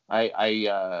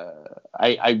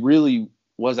 I really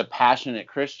was a passionate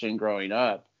Christian growing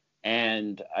up,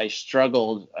 and I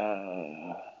struggled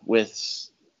with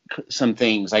some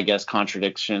things, I guess,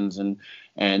 contradictions,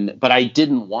 but I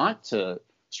didn't want to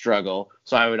struggle,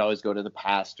 so I would always go to the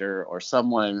pastor or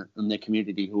someone in the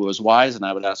community who was wise, and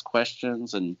I would ask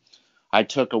questions. And I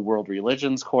took a world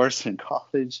religions course in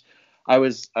college. I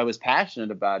was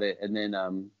passionate about it, and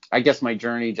then I guess my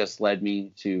journey just led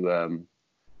me to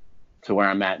where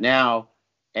I'm at now.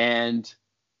 And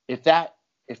it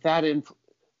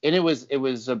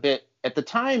was a bit at the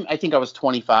time. I think I was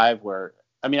 25. Where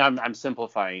I mean, I'm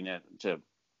simplifying it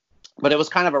but it was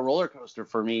kind of a roller coaster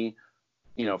for me.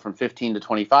 From 15 to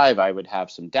 25, I would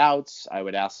have some doubts. I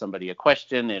would ask somebody a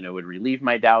question, and it would relieve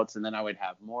my doubts, and then I would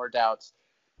have more doubts.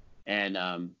 And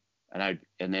at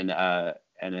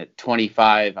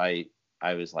 25, I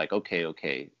was like,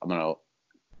 okay, I'm gonna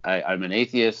I'm an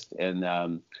atheist, and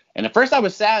at first I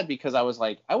was sad because I was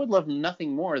like, I would love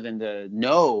nothing more than to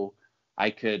know I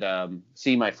could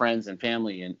see my friends and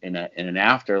family in an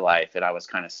afterlife, and I was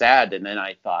kind of sad. And then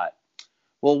I thought,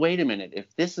 well, wait a minute,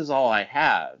 if this is all I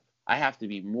have to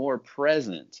be more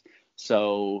present.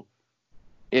 So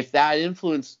if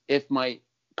my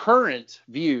current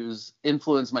views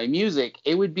influence my music,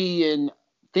 it would be in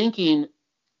thinking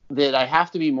that I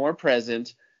have to be more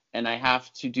present and I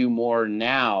have to do more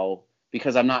now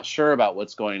because I'm not sure about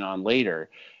what's going on later.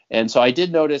 And so I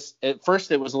did notice at first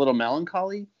it was a little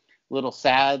melancholy, a little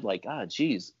sad, like,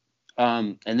 geez.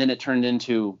 And then it turned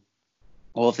into,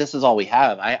 well, if this is all we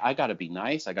have, I got to be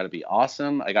nice. I got to be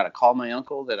awesome. I got to call my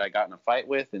uncle that I got in a fight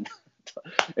with and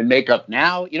make up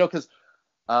now, because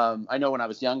I know when I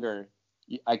was younger,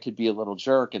 I could be a little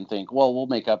jerk and think, well, we'll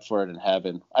make up for it in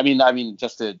heaven. I mean,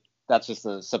 that's just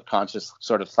a subconscious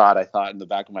sort of thought I thought in the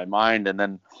back of my mind. And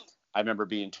then I remember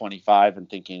being 25 and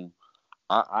thinking,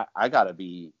 I gotta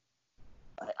be,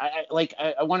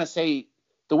 I want to say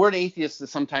the word atheist is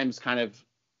sometimes kind of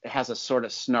has a sort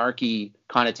of snarky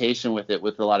connotation with it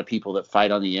with a lot of people that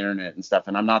fight on the internet and stuff.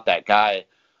 And I'm not that guy.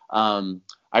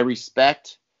 I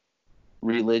respect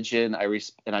religion.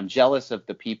 And I'm jealous of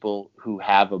the people who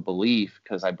have a belief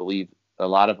because I believe a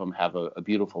lot of them have a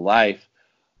beautiful life.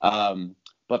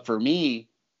 But for me,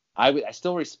 I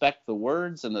still respect the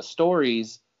words and the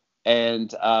stories,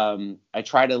 and I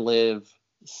try to live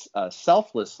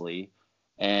selflessly.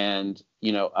 And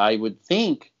I would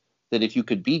think that if you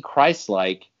could be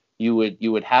Christ-like, you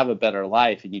would have a better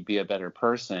life and you'd be a better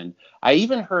person. I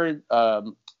even heard a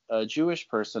Jewish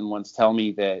person once tell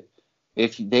me that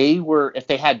if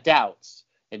they had doubts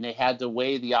and they had to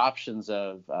weigh the options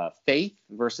of faith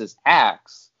versus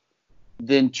acts,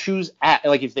 then choose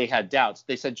like if they had doubts,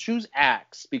 they said choose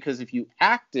acts, because if you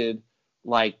acted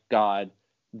like God,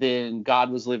 then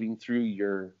God was living through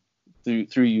you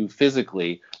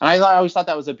physically. And I always thought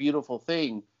that was a beautiful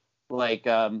thing. Like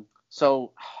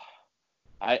so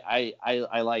I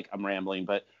like, I'm rambling,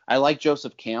 but I like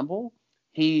Joseph Campbell.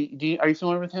 Are you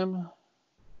familiar with him?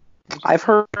 I've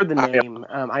heard the name.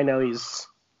 I know he's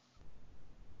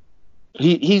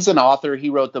an author.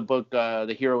 He wrote the book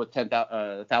The Hero with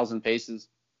 10,000 Faces.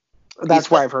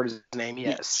 That's where I've heard his name,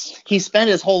 yes. He spent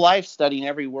his whole life studying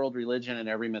every world religion and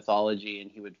every mythology, and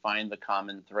he would find the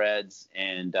common threads.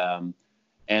 And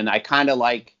I kind of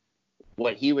like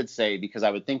what he would say, because I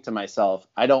would think to myself,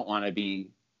 I don't want to be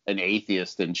an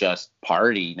atheist and just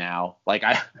party now. Like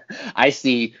I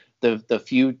see the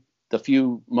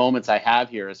few moments I have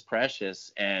here as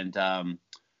precious, and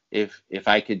if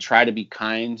I could try to be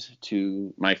kind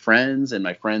to my friends and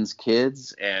my friends'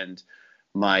 kids, and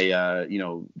my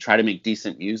try to make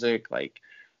decent music, like,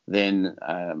 then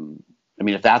I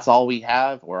mean, if that's all we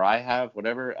have, or I have,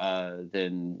 whatever,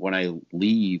 then when I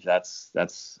leave,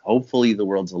 that's hopefully the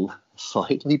world's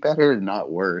slightly better and not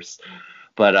worse.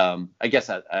 But I guess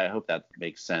I hope that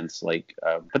makes sense. Like,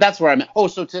 but that's where I'm at. Oh,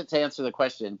 so to answer the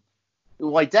question,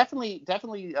 well, definitely,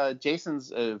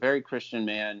 Jason's a very Christian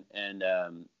man, and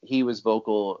he was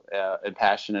vocal and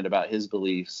passionate about his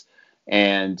beliefs,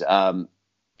 and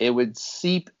it would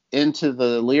seep into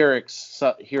the lyrics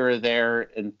here or there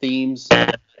and themes.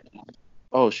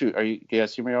 Oh, shoot. You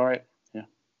guys hear me all right? Yeah.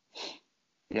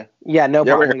 Yeah. Yeah, no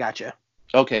problem. We got you.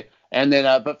 Okay. And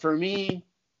then, but for me,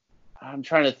 I'm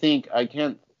trying to think.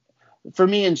 For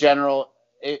me in general,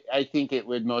 I think it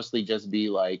would mostly just be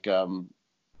like,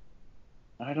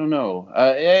 I don't know.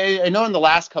 I know in the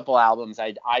last couple albums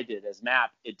I did as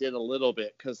Map, it did a little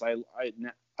bit, because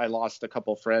I lost a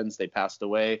couple friends. They passed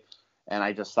away. And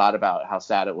I just thought about how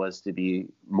sad it was to be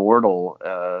mortal.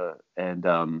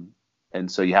 And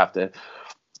so you have to,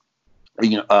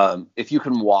 if you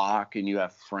can walk and you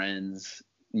have friends,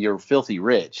 you're filthy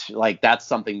rich. Like, that's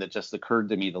something that just occurred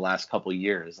to me the last couple of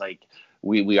years. Like,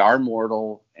 we are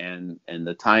mortal, and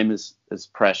the time is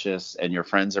precious, and your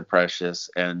friends are precious.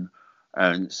 And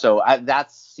so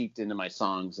that's seeped into my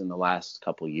songs in the last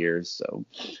couple of years. So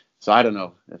I don't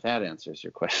know if that answers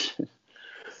your question.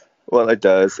 Well, it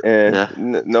does. And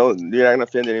no, you're not going to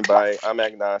offend anybody. I'm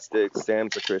agnostic.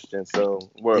 Sam's a Christian. So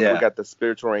we got the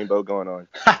spiritual rainbow going on.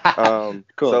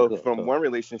 Cool. From one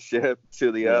relationship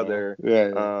to the other,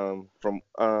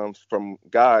 from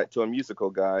God to a musical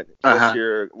God,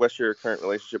 what's your current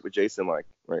relationship with Jason like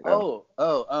right now?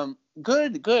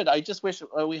 Good. I just wish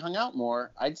we hung out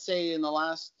more. I'd say in the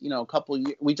last, couple of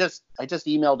years, I just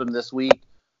emailed him this week,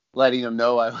 letting him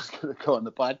know I was going to go on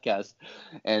the podcast.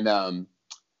 And,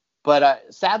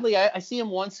 but sadly, I see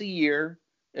him once a year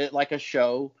at like a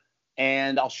show,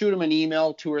 and I'll shoot him an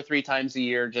email 2 or 3 times a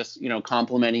year, just,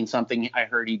 complimenting something I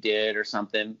heard he did or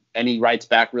something. And he writes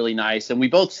back really nice. And we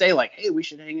both say like, hey, we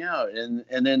should hang out. And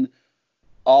then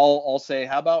I'll say,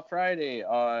 how about Friday?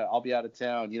 I'll be out of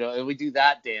town, and we do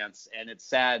that dance, and it's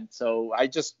sad. So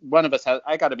one of us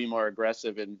I got to be more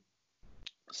aggressive. And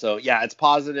so, yeah, it's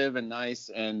positive and nice.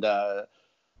 And,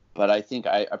 but I think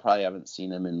I probably haven't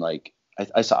seen him in like,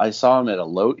 I saw him at a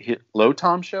Low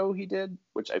Tom show he did,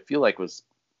 which I feel like was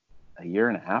a year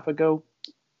and a half ago.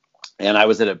 And I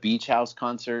was at a Beach House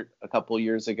concert a couple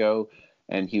years ago,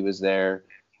 and he was there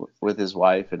with his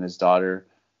wife and his daughter.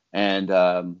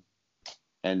 So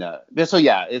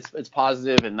yeah, it's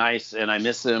positive and nice, and I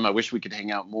miss him. I wish we could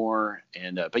hang out more.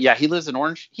 And but yeah, he lives in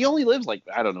Orange. He only lives like,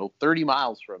 I don't know, 30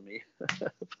 miles from me.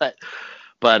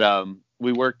 but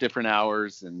we work different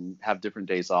hours and have different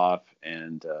days off,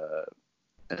 and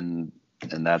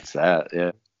that's that.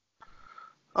 Yeah.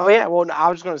 Oh yeah, well, I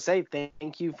was going to say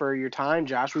thank you for your time,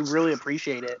 Josh. We really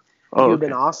appreciate it. You've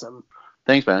been awesome.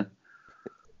 Thanks, man.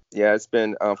 Yeah, it's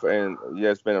been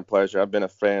it's been a pleasure. I've been a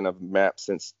fan of MAP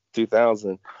since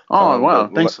 2000. Oh wow!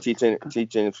 Thanks. Teaching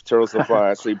Turtles to Fly.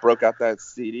 I actually broke out that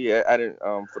CD. I didn't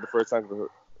for the first time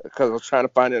because I was trying to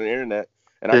find it on the internet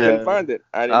and I couldn't find it.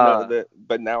 I didn't know that,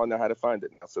 but now I know how to find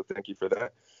it now. So thank you for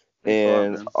that.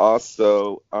 And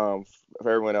also for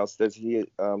everyone else,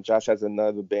 Josh has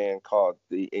another band called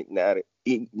the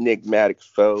Enigmatic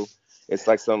Foe. It's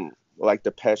like some like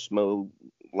Depeche Mode,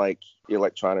 like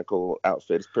electronical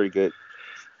outfit. It's pretty good.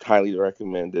 Highly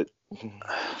recommended.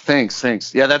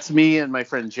 Thanks. Yeah, that's me and my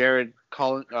friend Jared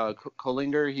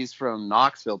Collinger. He's from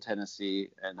Knoxville, Tennessee,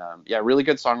 and really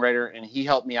good songwriter. And he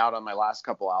helped me out on my last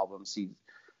couple albums.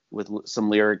 With some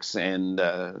lyrics and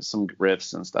some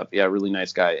riffs and stuff. Yeah, really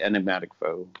nice guy. Enigmatic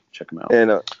Foe. Check him out.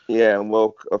 And and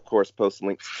we'll of course post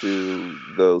links to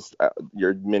those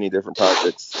your many different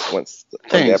projects once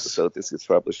the episode this gets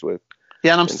published with.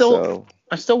 Yeah, and I'm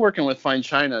still working with Fine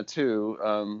China too.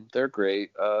 They're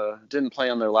great. Didn't play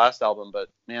on their last album, but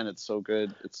man, it's so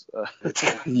good. It's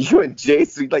you and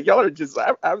Jason, like y'all are just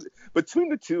between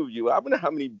the two of you. I don't know how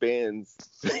many bands.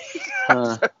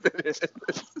 It's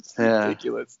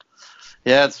ridiculous.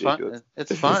 Yeah, it's fun.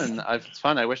 It's fun. It's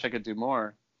fun. I wish I could do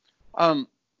more.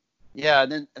 Yeah,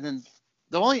 and then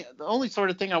the only sort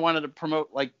of thing I wanted to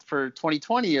promote like for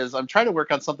 2020 is I'm trying to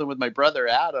work on something with my brother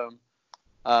Adam.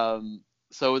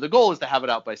 So the goal is to have it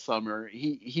out by summer.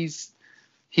 He's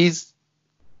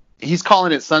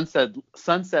calling it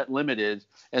Sunset Limited,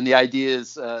 and the idea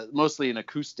is mostly an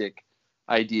acoustic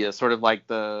idea, sort of like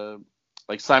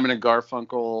Simon and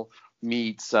Garfunkel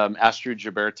meets Astrud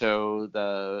Gilberto,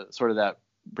 the sort of that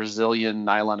Brazilian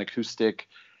nylon acoustic.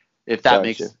 If that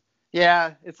makes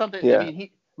it's something. Yeah. I mean,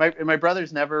 my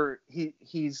brother's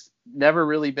he's never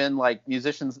really been like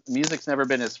music's never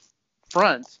been his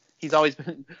front. He's always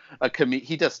been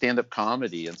he does stand-up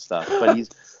comedy and stuff,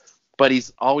 but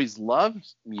he's always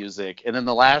loved music. And in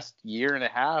the last year and a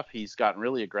half, he's gotten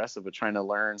really aggressive with trying to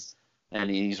learn, and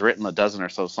he's written a dozen or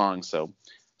so songs. So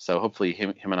hopefully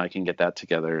him and I can get that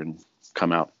together and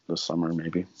come out this summer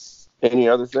maybe. Any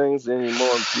other things? Any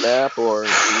more MAP or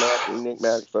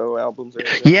Enigmatic Foe albums? Or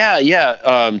anything?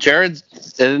 Yeah.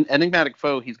 Jared's Enigmatic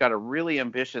Foe. He's got a really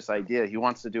ambitious idea. He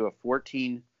wants to do a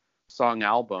 14-song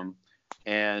album.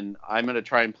 And I'm going to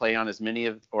try and play on as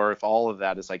many or if all of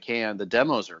that as I can. The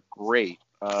demos are great.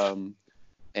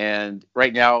 And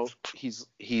right now he's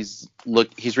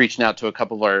reaching out to a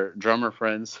couple of our drummer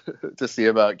friends to see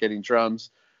about getting drums.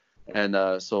 And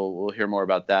so we'll hear more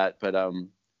about that. But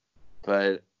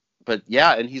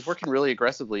yeah, and he's working really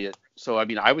aggressively. So, I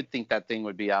mean, I would think that thing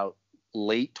would be out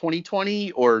late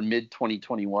 2020 or mid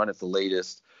 2021 at the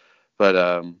latest.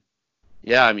 But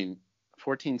yeah, I mean,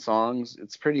 14 songs,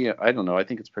 it's pretty, I don't know, I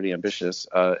think it's pretty ambitious.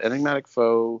 Enigmatic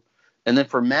Foe, and then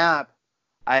for MAP,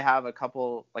 I have a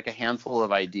handful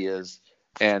of ideas,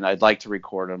 and I'd like to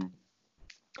record them.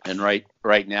 And right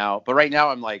now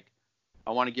I'm like, I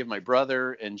want to give my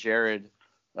brother and Jared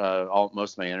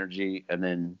most of my energy, and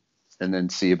then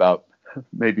see about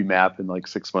maybe MAP in like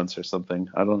 6 months or something.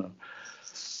 I don't know.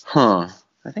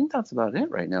 I think that's about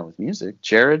it right now with music.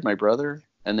 Jared, my brother,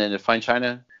 and then if Fine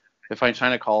China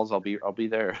calls, I'll be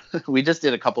there. We just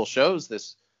did a couple shows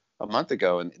a month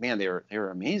ago, and man, they were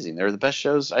amazing. They were the best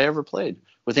shows I ever played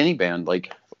with any band.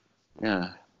 Like,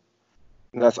 yeah.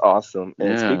 That's awesome.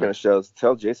 And speaking of shows,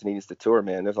 tell Jason he needs to tour,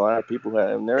 man. There's a lot of people who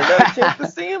have never got a chance to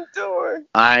see him tour.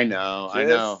 I know.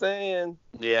 Just saying.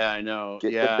 Yeah, I know.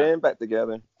 Get the band back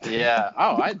together. Yeah.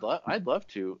 Oh, I'd love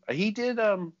to. He did.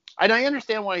 And I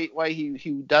understand why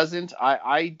he doesn't.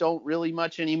 I don't really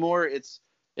much anymore. It's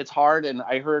hard, and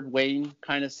I heard Wayne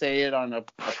kind of say it on a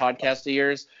podcast of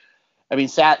yours. I mean,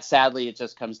 sadly, it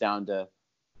just comes down to,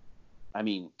 I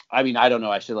mean, I don't know.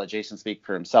 I should let Jason speak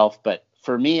for himself, but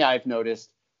for me, I've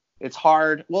noticed it's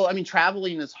hard. Well, I mean,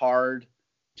 traveling is hard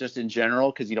just in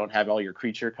general because you don't have all your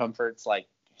creature comforts like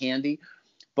handy,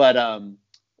 but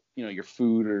you know, your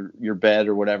food or your bed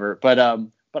or whatever. But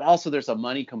also there's a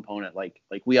money component. Like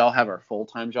we all have our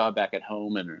full-time job back at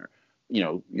home and our, you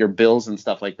know, your bills and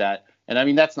stuff like that. And I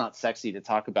mean, that's not sexy to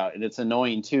talk about. And it's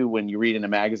annoying too when you read in a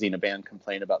magazine a band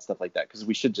complain about stuff like that, because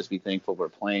we should just be thankful we're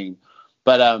playing.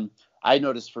 But I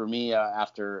noticed for me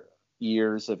after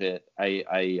years of it,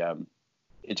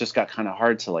 it just got kind of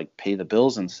hard to like pay the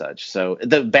bills and such. So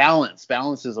the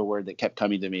balance is a word that kept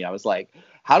coming to me. I was like,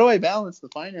 how do I balance the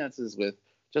finances with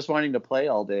just wanting to play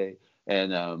all day?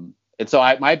 And so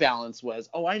my balance was,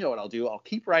 I know what I'll do. I'll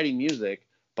keep writing music,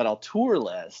 but I'll tour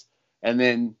less. And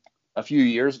then a few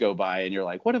years go by and you're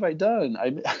like, what have I done?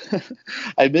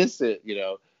 I miss it, you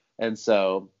know? And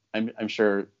so I'm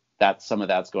sure that some of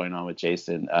that's going on with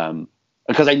Jason.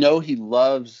 Because I know he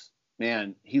loves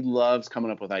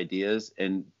coming up with ideas,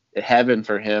 and heaven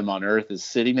for him on earth is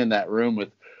sitting in that room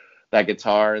with that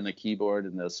guitar and the keyboard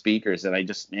and those speakers.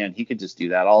 And he could just do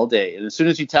that all day. And as soon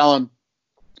as you tell him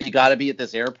you got to be at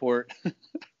this airport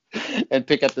and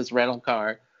pick up this rental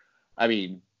car, I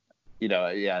mean, you know,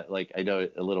 yeah, like I know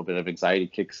a little bit of anxiety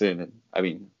kicks in. And I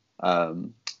mean,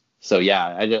 so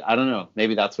yeah, I don't know.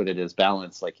 Maybe that's what it is.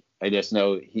 Balance. Like I just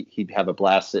know he'd have a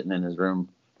blast sitting in his room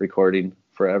recording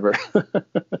forever.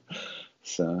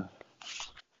 So.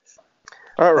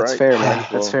 All right. That's fair, man.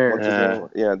 That's fair.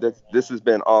 Again, this has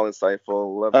been all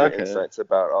insightful. Love your insights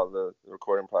about all the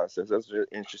recording process. That's really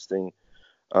interesting.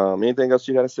 Anything else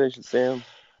you got to say, Sam?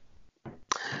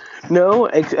 No.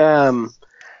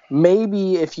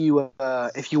 Maybe if you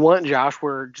want, Josh,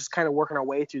 we're just kind of working our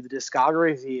way through the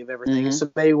discography of everything. Mm-hmm.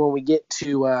 So maybe when we get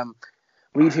to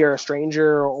Leave Here a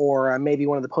Stranger or maybe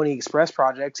one of the Pony Express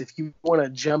projects, if you want to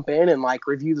jump in and like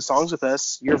review the songs with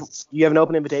us, you have an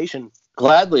open invitation.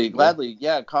 Gladly.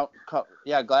 Yeah.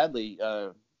 Gladly.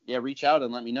 Yeah. Reach out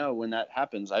and let me know when that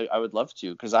happens. I would love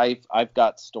to, because I've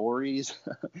got stories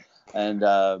and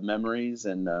memories,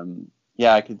 and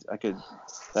I could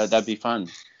that'd be fun.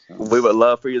 So. We would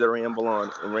love for you to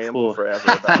ramble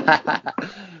forever about it.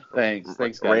 Thanks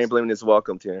guys. Rambling is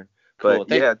welcomed here. But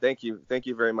cool. Thank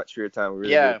you very much for your time. We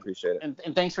really appreciate it.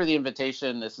 And thanks for the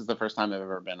invitation. This is the first time I've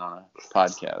ever been on a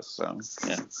podcast, so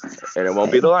yeah. And it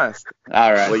won't be the last.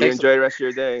 All right. Well, you enjoy the rest of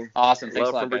your day. Awesome. Thanks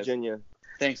Love a lot, from guys. Virginia.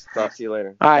 Thanks. Talk to you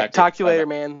later. All right. Talk to you later,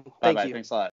 man. Thank you. Thanks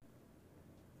a lot.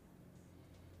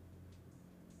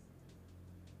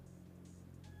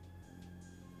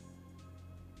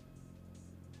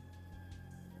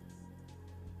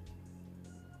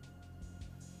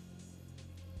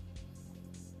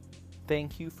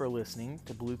 Thank you for listening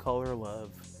to Blue Collar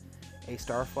Love, a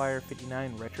Starflyer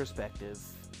 59 retrospective.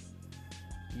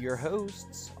 Your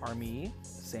hosts are me,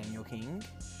 Samuel King,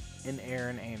 and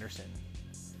Aaron Anderson.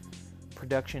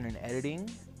 Production and editing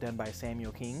done by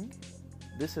Samuel King.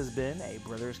 This has been a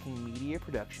Brothers King Media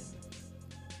production.